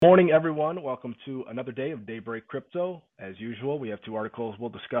Morning, everyone. Welcome to another day of Daybreak Crypto. As usual, we have two articles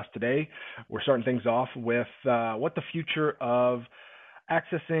we'll discuss today. We're starting things off with what the future of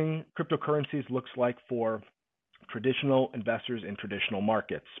accessing cryptocurrencies looks like for traditional investors in traditional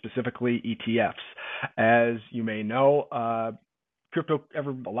markets, specifically ETFs. As you may know, a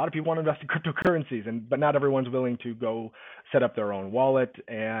lot of people want to invest in cryptocurrencies, but not everyone's willing to go set up their own wallet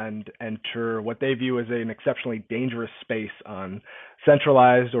and enter what they view as an exceptionally dangerous space on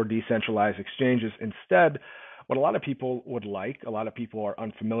centralized or decentralized exchanges. Instead, what a lot of people would like, a lot of people are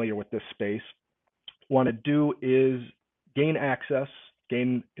unfamiliar with this space, want to do is gain access,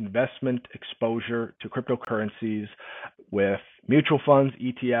 gain investment exposure to cryptocurrencies with mutual funds,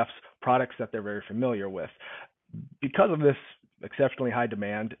 ETFs, products that they're very familiar with. Because of this exceptionally high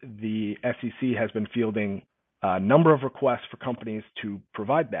demand, the SEC has been fielding a number of requests for companies to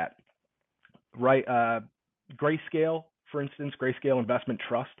provide that. Right, Grayscale, for instance, Grayscale Investment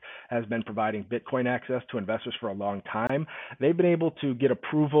Trust has been providing Bitcoin access to investors for a long time. They've been able to get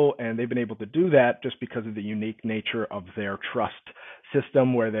approval, and they've been able to do that just because of the unique nature of their trust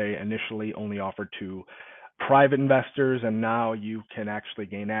system, where they initially only offered to private investors, and now you can actually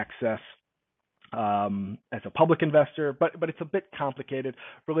gain access as a public investor, but it's a bit complicated.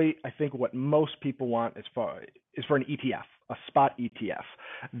 Really, I think what most people want is for an ETF, a spot ETF.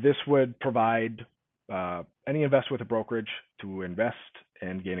 This would provide any investor with a brokerage to invest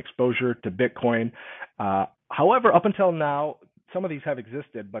and gain exposure to Bitcoin. However, up until now, some of these have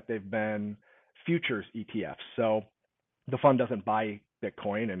existed, but they've been futures ETFs. So the fund doesn't buy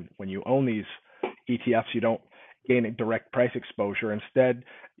Bitcoin, and when you own these ETFs, you don't gain a direct price exposure. Instead,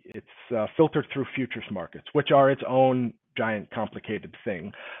 it's filtered through futures markets, which are its own giant complicated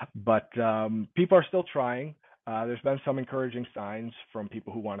thing. But people are still trying. There's been some encouraging signs from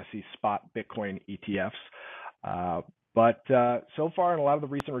people who want to see spot Bitcoin ETFs. But so far, in a lot of the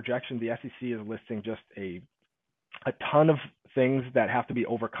recent rejections, the SEC is listing just a ton of things that have to be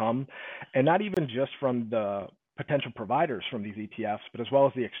overcome, and not even just from the potential providers from these ETFs, but as well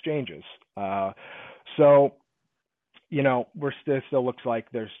as the exchanges. So still looks like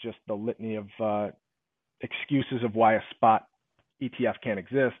there's just the litany of excuses of why a spot ETF can't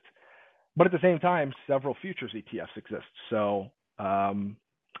exist. But at the same time, several futures ETFs exist. So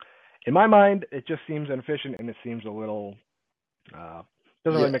in my mind, it just seems inefficient, and it seems a little, doesn't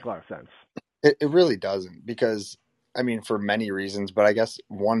really make a lot of sense. It really doesn't, because, I mean, for many reasons, but I guess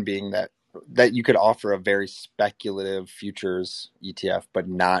one being that you could offer a very speculative futures ETF, but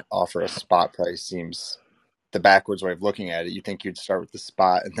not offer a spot price seems the backwards way of looking at it. You think you'd start with the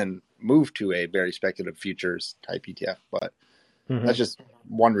spot and then move to a very speculative futures type ETF, but that's just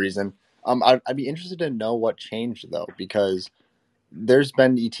one reason. I'd be interested to know what changed, though, because there's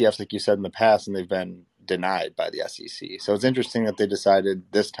been ETFs, like you said, in the past, and they've been denied by the SEC. So it's interesting that they decided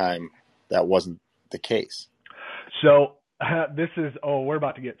this time that wasn't the case. So we're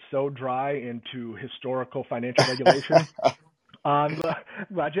about to get so dry into historical financial regulation. I'm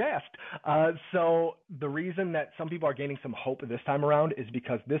glad you asked. So the reason that some people are gaining some hope this time around is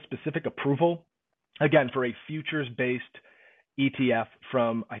because this specific approval, again, for a futures-based ETF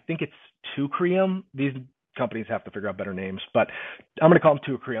from, I think it's Teucrium. These companies have to figure out better names, but I'm going to call them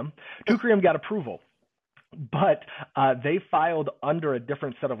Teucrium. Teucrium got approval, but they filed under a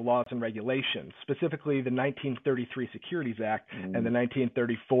different set of laws and regulations, specifically the 1933 Securities Act and the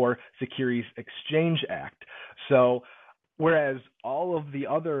 1934 Securities Exchange Act. So whereas all of the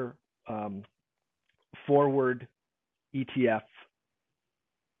other forward ETFs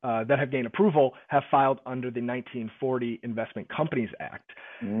that have gained approval have filed under the 1940 Investment Companies Act.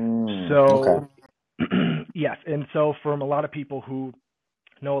 So, yes. And so from a lot of people who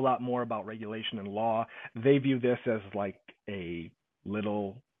know a lot more about regulation and law, they view this as like a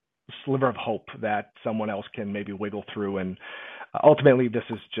little sliver of hope that someone else can maybe wiggle through. And ultimately, this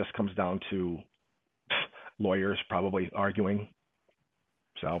just comes down to lawyers probably arguing.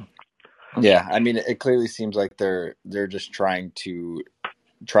 So yeah, I mean, it clearly seems like they're just trying to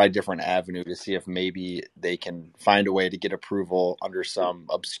try a different avenue to see if maybe they can find a way to get approval under some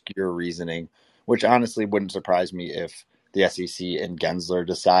obscure reasoning, which honestly wouldn't surprise me if the SEC and Gensler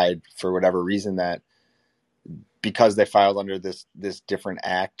decide for whatever reason that because they filed under this different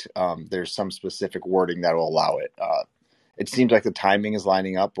act, there's some specific wording that will allow it. It seems like the timing is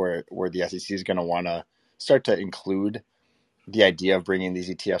lining up where the SEC is going to want to start to include the idea of bringing these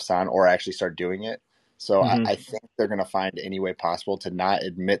ETFs on, or actually start doing it. So I think they're going to find any way possible to not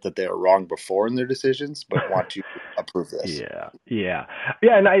admit that they were wrong before in their decisions, but want to approve this. Yeah.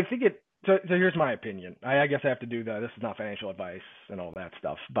 And I think so here's my opinion. I guess I have to do this is not financial advice and all that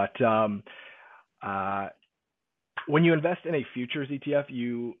stuff, but when you invest in a futures ETF,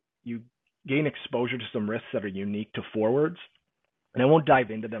 you gain exposure to some risks that are unique to forwards. And I won't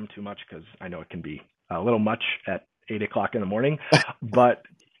dive into them too much because I know it can be a little much at 8 o'clock in the morning. But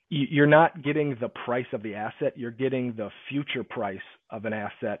you're not getting the price of the asset; you're getting the future price of an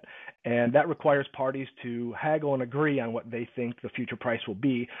asset, and that requires parties to haggle and agree on what they think the future price will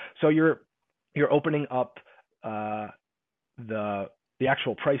be. So you're opening up uh, the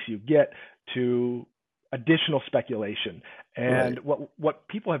actual price you get to additional speculation. Right. And what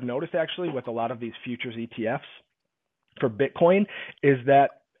people have noticed actually with a lot of these futures ETFs for Bitcoin is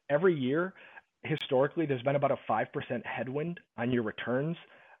that every year, historically, there's been about a 5% headwind on your returns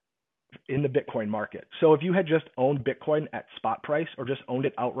in the Bitcoin market. So if you had just owned Bitcoin at spot price or just owned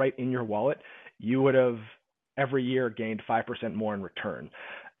it outright in your wallet, you would have every year gained 5% more in return.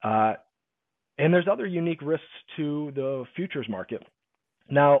 Uh, and there's other unique risks to the futures market.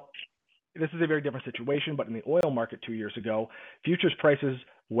 Now, this is a very different situation, but in the oil market 2 years ago, futures prices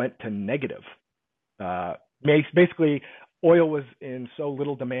went to negative. Uh, Basically, oil was in so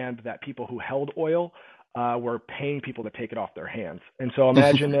little demand that people who held oil were paying people to take it off their hands. And so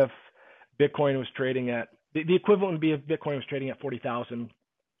imagine if Bitcoin was trading at the equivalent would be if Bitcoin was trading at 40,000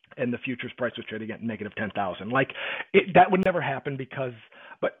 and the futures price was trading at negative 10,000. Like that would never happen because.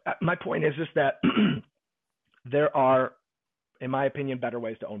 But my point is just that there are, in my opinion, better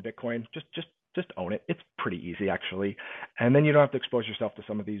ways to own Bitcoin. Just own it. It's pretty easy actually, and then you don't have to expose yourself to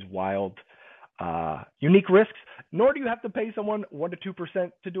some of these wild, unique risks. Nor do you have to pay someone 1 to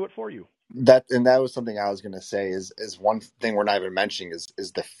 2% to do it for you. That was something I was going to say is one thing we're not even mentioning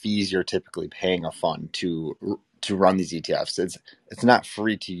is the fees you're typically paying a fund to run these ETFs. It's not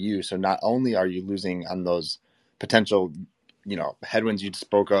free to you. So not only are you losing on those potential, headwinds you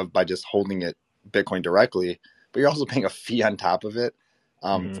spoke of by just holding it Bitcoin directly, but you're also paying a fee on top of it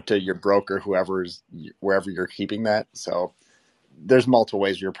Mm-hmm. to your broker, wherever you're keeping that. So there's multiple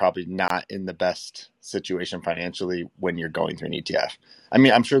ways you're probably not in the best situation financially when you're going through an ETF. I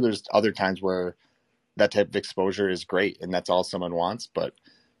mean, I'm sure there's other times where that type of exposure is great and that's all someone wants. But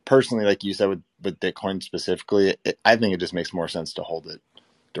personally, like you said, with Bitcoin specifically, I think it just makes more sense to hold it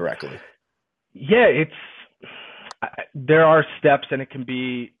directly. Yeah, there are steps, and it can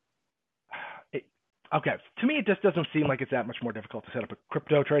be. It, okay, to me, it just doesn't seem like it's that much more difficult to set up a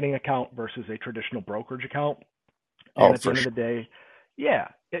crypto trading account versus a traditional brokerage account. And Oh, at the for end of sure. the day, yeah,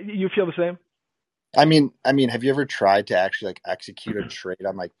 you feel the same. I mean, have you ever tried to actually like execute a trade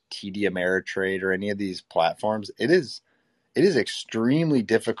on like TD Ameritrade or any of these platforms? It is extremely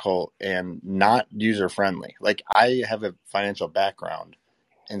difficult and not user friendly. Like I have a financial background,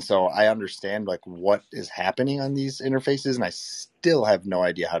 and so I understand like what is happening on these interfaces, and I still have no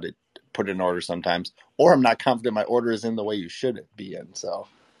idea how to put an order sometimes, or I'm not confident my order is in the way you should be in. So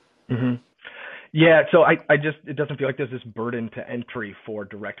Hmm. Yeah, so I just it doesn't feel like there's this burden to entry for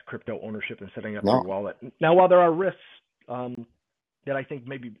direct crypto ownership and setting up your no, wallet. Now, while there are risks that I think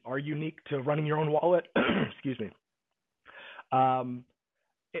maybe are unique to running your own wallet, excuse me, um,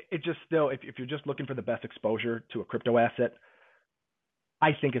 it just still if you're just looking for the best exposure to a crypto asset,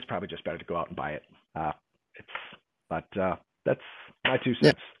 I think it's probably just better to go out and buy it. It's but that's my two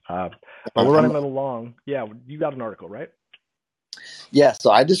yeah, cents. But we're running I'm a little long. Yeah, you got an article, right? yeah.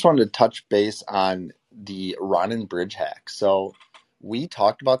 So I just wanted to touch base on the run and bridge hack. So we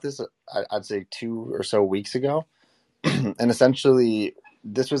talked about this, I'd say 2 or so weeks ago. And essentially,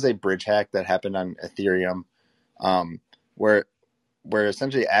 this was a bridge hack that happened on Ethereum, um, where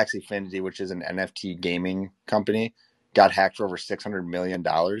essentially Axie, which is an NFT gaming company, got hacked for over $600 million,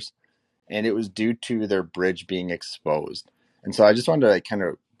 and it was due to their bridge being exposed. And so I just wanted to like kind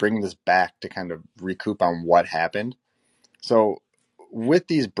of bring this back to kind of recoup on what happened. So with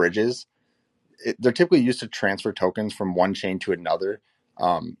these bridges, they're typically used to transfer tokens from one chain to another.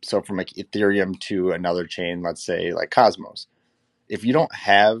 So from like Ethereum to another chain, let's say like Cosmos. If you don't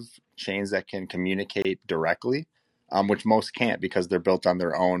have chains that can communicate directly, which most can't because they're built on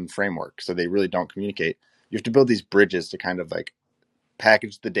their own framework, so they really don't communicate. You have to build these bridges to kind of like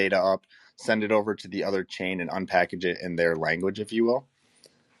package the data up, send it over to the other chain, and unpackage it in their language, if you will.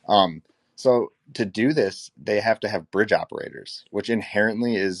 Um, so to do this, they have to have bridge operators, which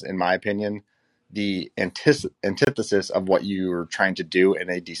inherently is, in my opinion, the antithesis of what you're trying to do in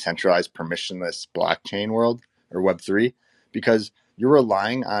a decentralized, permissionless blockchain world or Web3, because you're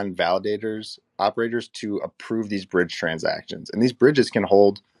relying on validators, operators to approve these bridge transactions. And these bridges can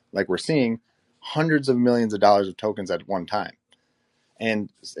hold, like we're seeing, hundreds of millions of dollars of tokens at one time. And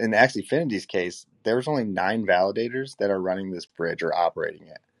in Axie Infinity's case, there's only 9 validators that are running this bridge or operating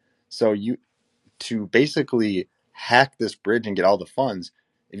it. So you to basically hack this bridge and get all the funds,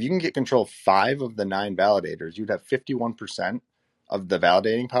 If you can get control of 5 of the 9 validators, you'd have 51% of the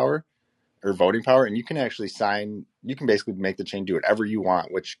validating power or voting power, and you can actually sign. You can basically make the chain do whatever you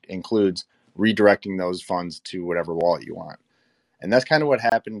want, which includes redirecting those funds to whatever wallet you want. And that's kind of what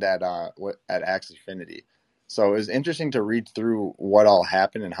happened at Axie Infinity. So it was interesting to read through what all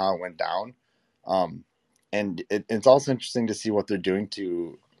happened and how it went down. And it's also interesting to see what they're doing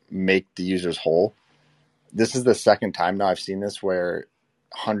to make the users whole. This is the second time now I've seen this where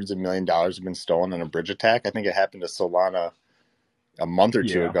hundreds of $1 millions have been stolen in a bridge attack. I think it happened to Solana a month or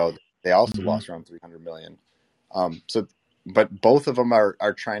two Yeah. ago. They also Mm-hmm. lost around 300 million. But both of them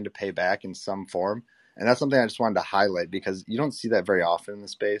are trying to pay back in some form. And that's something I just wanted to highlight because you don't see that very often in the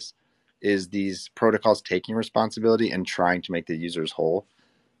space, is these protocols taking responsibility and trying to make the users whole.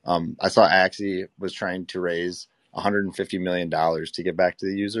 I saw Axie was trying to raise $150 million to get back to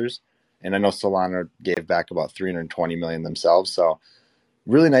the users. And I know Solana gave back about 320 million themselves. So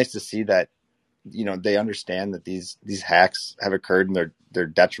really nice to see that, they understand that these hacks have occurred and they're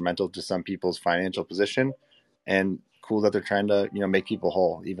detrimental to some people's financial position, and cool that they're trying to, make people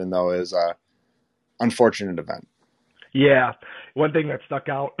whole, even though it was a unfortunate event. Yeah. One thing that stuck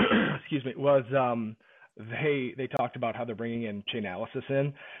out, excuse me, was they talked about how they're bringing in Chainalysis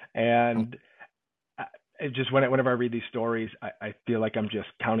in, and it just whenever I read these stories, I feel like I'm just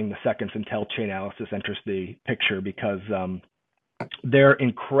counting the seconds until Chainalysis enters the picture because they're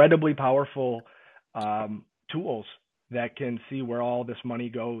incredibly powerful tools that can see where all this money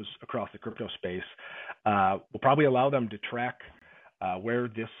goes across the crypto space. Will probably allow them to track where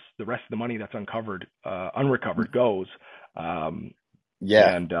the rest of the money that's unrecovered goes.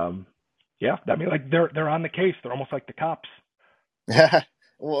 Yeah. Yeah, I mean, like they're on the case. They're almost like the cops.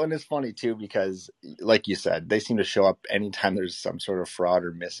 Well, and it's funny too because, like you said, they seem to show up anytime there's some sort of fraud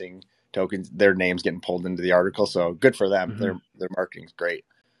or missing tokens. Their names getting pulled into the article, so good for them. Mm-hmm. Their marketing's great.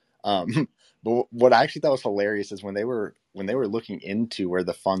 But what I actually thought was hilarious is when they were looking into where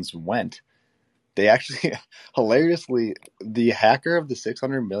the funds went, they actually hilariously, the hacker of the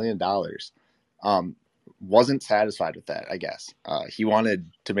 $600 million wasn't satisfied with that. I guess he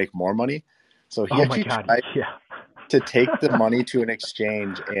wanted to make more money, so he Oh my actually God, tried yeah. to take the money to an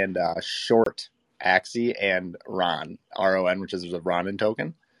exchange and short Axie and RON, which is a Ronin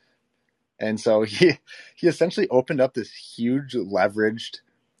token. And so he essentially opened up this huge leveraged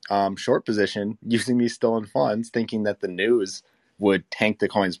short position using these stolen funds, thinking that the news would tank the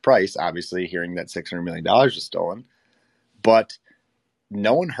coin's price, obviously hearing that $600 million was stolen. But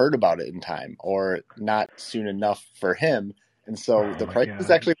no one heard about it in time, or not soon enough for him. And so the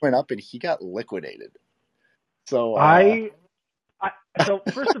prices actually went up and he got liquidated. So so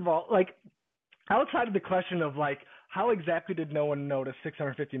first of all, like outside of the question of like how exactly did no one notice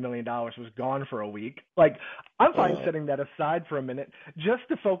 $650 million was gone for a week? Like I'm fine setting that aside for a minute just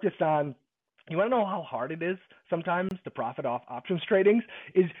to focus on. You want to know how hard it is sometimes to profit off options tradings?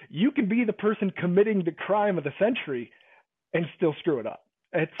 Is you can be the person committing the crime of the century and still screw it up.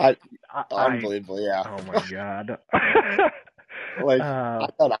 It's unbelievable, yeah. Oh my God. I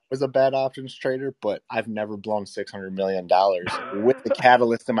thought I was a bad options trader, but I've never blown $600 million with the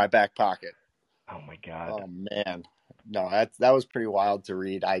catalyst in my back pocket. Oh my God. Oh man, no, that was pretty wild to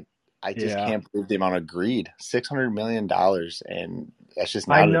read. I just can't believe the amount of greed. $600 million, and that's just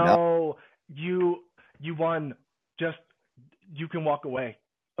not enough. I know you won. Just you can walk away.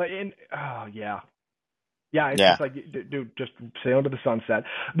 It's just like, dude, just sail to the sunset.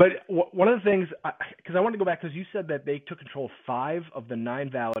 But one of the things, because I wanted to go back, because you said that they took control of 5 of the 9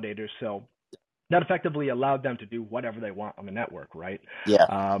 validators, so that effectively allowed them to do whatever they want on the network, right?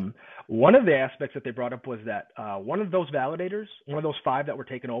 Yeah. One of the aspects that they brought up was that one of those validators, one of those 5 that were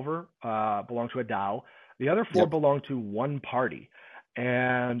taken over, belonged to a DAO. The other 4 belonged to one party.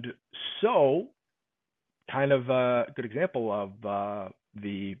 And so, kind of a good example of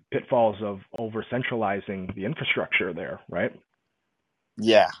the pitfalls of over centralizing the infrastructure there, right?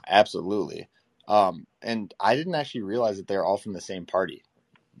 Yeah, absolutely. And I didn't actually realize that they're all from the same party,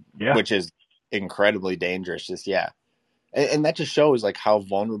 which is incredibly dangerous. And that just shows like how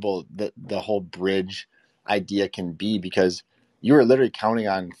vulnerable the whole bridge idea can be, because you are literally counting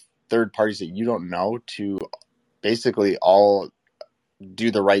on third parties that you don't know to basically all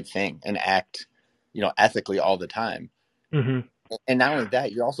do the right thing and act, ethically all the time. Mm-hmm. And not only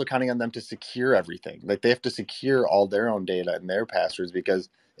that, you're also counting on them to secure everything. Like they have to secure all their own data and their passwords, because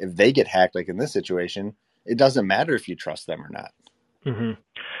if they get hacked, like in this situation, it doesn't matter if you trust them or not. Mm-hmm.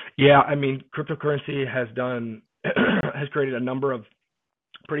 Yeah, I mean, cryptocurrency has created a number of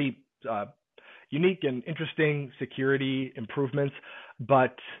pretty unique and interesting security improvements,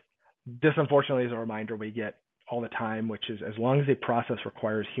 but this unfortunately is a reminder we get all the time, which is as long as a process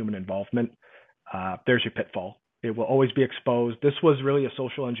requires human involvement, there's your pitfall. It will always be exposed. This was really a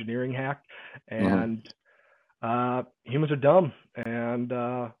social engineering hack, Hmm. and humans are dumb, and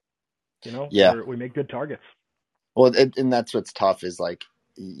Yeah. we make good targets. Well, and that's what's tough is like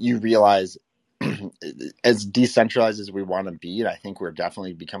you realize as decentralized as we want to be, and I think we're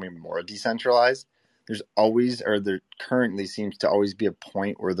definitely becoming more decentralized. There's always, or there currently seems to always be a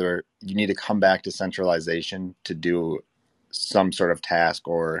point where you need to come back to centralization to do some sort of task,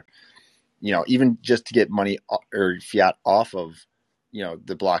 or even just to get money or fiat off of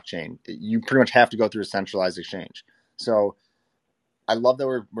the blockchain. You pretty much have to go through a centralized exchange. So I love that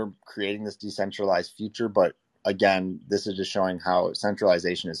we're creating this decentralized future, but again, this is just showing how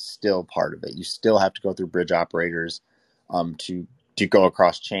centralization is still part of it. You still have to go through bridge operators to go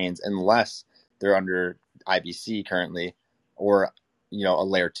across chains, unless they're under IBC currently, or a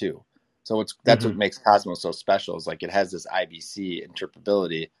layer 2. So that's Mm-hmm. what makes Cosmos so special. Is like it has this IBC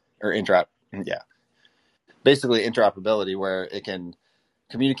interpretability or basically interoperability, where it can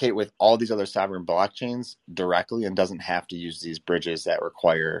communicate with all these other sovereign blockchains directly and doesn't have to use these bridges that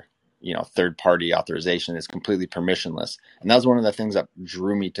require third party authorization. It's completely permissionless, and that was one of the things that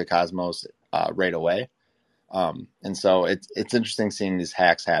drew me to Cosmos right away. And so it's interesting seeing these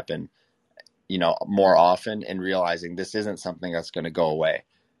hacks happen more often, and realizing this isn't something that's going to go away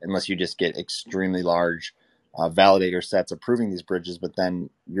unless you just get extremely large validator sets approving these bridges, but then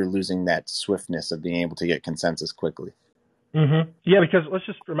you're losing that swiftness of being able to get consensus quickly. Mm-hmm. Yeah, because let's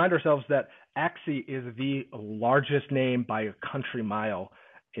just remind ourselves that Axie is the largest name by a country mile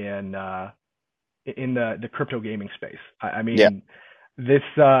in the crypto gaming space. I Yeah. mean, this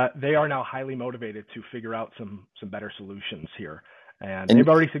they are now highly motivated to figure out some better solutions here, and And they've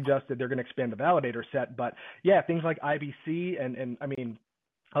already suggested they're going to expand the validator set. But yeah, things like IBC and I mean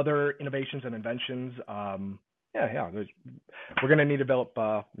other innovations and inventions. We're going to need to develop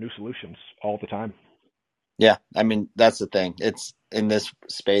new solutions all the time. yeah, I mean, that's the thing. It's in this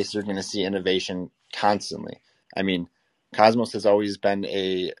space, you're going to see innovation constantly. I mean, Cosmos has always been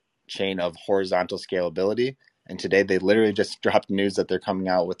a chain of horizontal scalability. And today they literally just dropped news that they're coming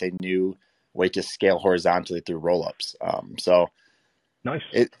out with a new way to scale horizontally through rollups. So Nice.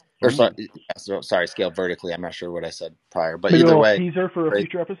 it, or Ooh. sorry, yeah, sorry, scale vertically. I'm not sure what I said prior, but Maybe a either little way, teaser for a right?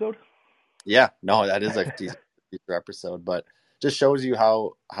 future episode. Yeah, no, that is a future episode, but just shows you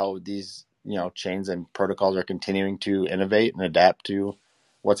how these chains and protocols are continuing to innovate and adapt to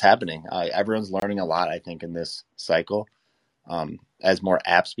what's happening. Everyone's learning a lot, I think, in this cycle. As more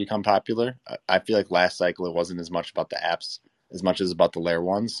apps become popular, I feel like last cycle it wasn't as much about the apps as much as about the layer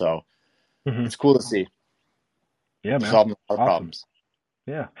one. So Mm-hmm. it's cool to see Yeah, they're man. solving a lot of Awesome. problems.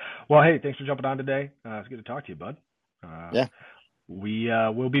 Yeah. Well, hey, thanks for jumping on today. It's good to talk to you, bud. Uh, Yeah. we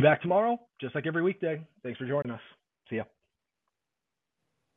will be back tomorrow, just like every weekday. Thanks for joining us. See ya.